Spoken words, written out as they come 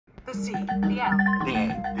The C, the L, The A,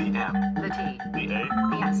 the M, the T, The A,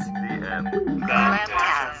 the S. the M.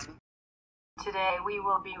 Clamtasm. Today we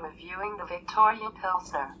will be reviewing the Victoria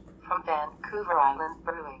Pilsner from Vancouver Island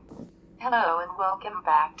Brewing. Hello and welcome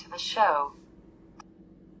back to the show.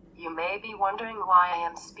 You may be wondering why I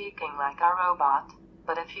am speaking like a robot,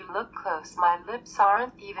 but if you look close my lips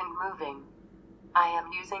aren't even moving. I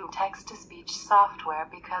am using text-to-speech software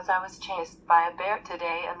because I was chased by a bear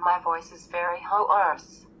today and my voice is very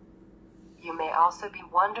hoarse. You may also be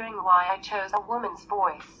wondering why I chose a woman's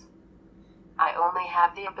voice. I only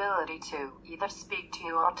have the ability to either speak to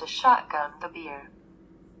you or to shotgun the beer.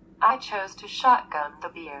 I chose to shotgun the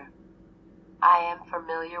beer. I am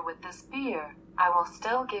familiar with this beer. I will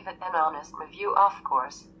still give it an honest review, of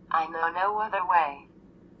course. I know no other way.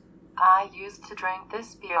 I used to drink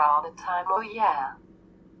this beer all the time, oh yeah.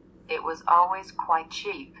 It was always quite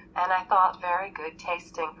cheap, and I thought very good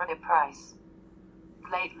tasting for the price.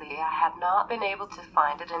 Lately I have not been able to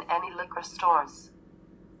find it in any liquor stores.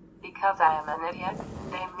 Because I am an idiot,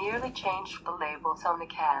 they merely changed the labels on the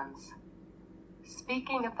cans.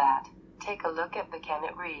 Speaking of that, take a look at the can.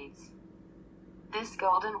 It reads, "This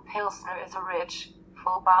golden Pilsner is a rich,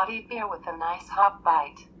 full-bodied beer with a nice hop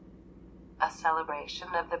bite. A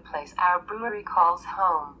celebration of the place our brewery calls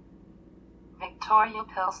home. Victoria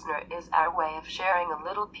Pilsner is our way of sharing a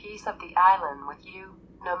little piece of the island with you,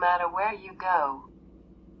 no matter where you go."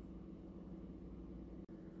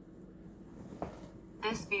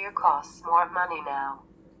 This beer costs more money now.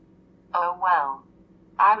 Oh well.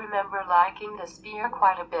 I remember liking this beer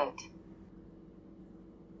quite a bit.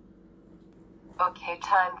 Okay,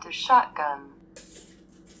 time to shotgun.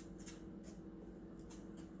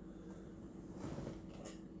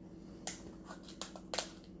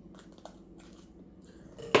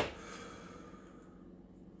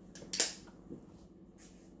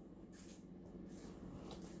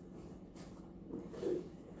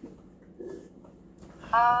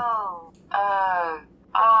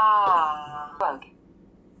 Bug.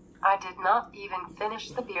 I did not even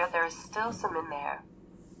finish the beer, there is still some in there.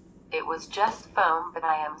 It was just foam, but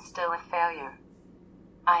I am still a failure.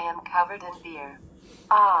 I am covered in beer.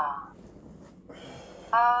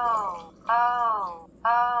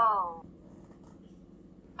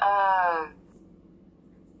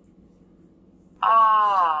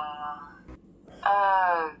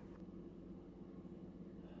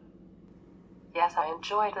 Yes, I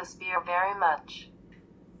enjoyed this beer very much.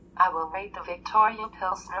 I will rate the Victoria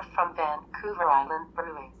Pilsner from Vancouver Island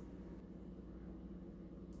Brewing.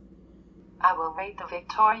 I will rate the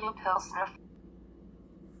Victoria Pilsner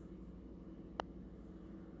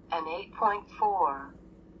an 8.4.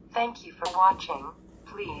 Thank you for watching.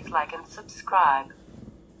 Please like and subscribe.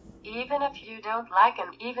 Even if you don't like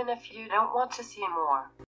and even if you don't want to see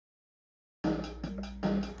more.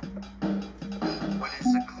 What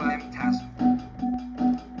is a clamtasm?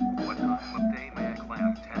 What time of day may a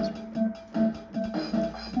clamtasm?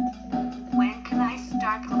 When can I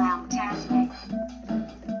start clamtasming?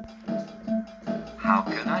 How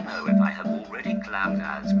can I know if I have already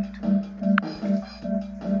clamtasmed?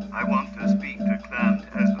 I want to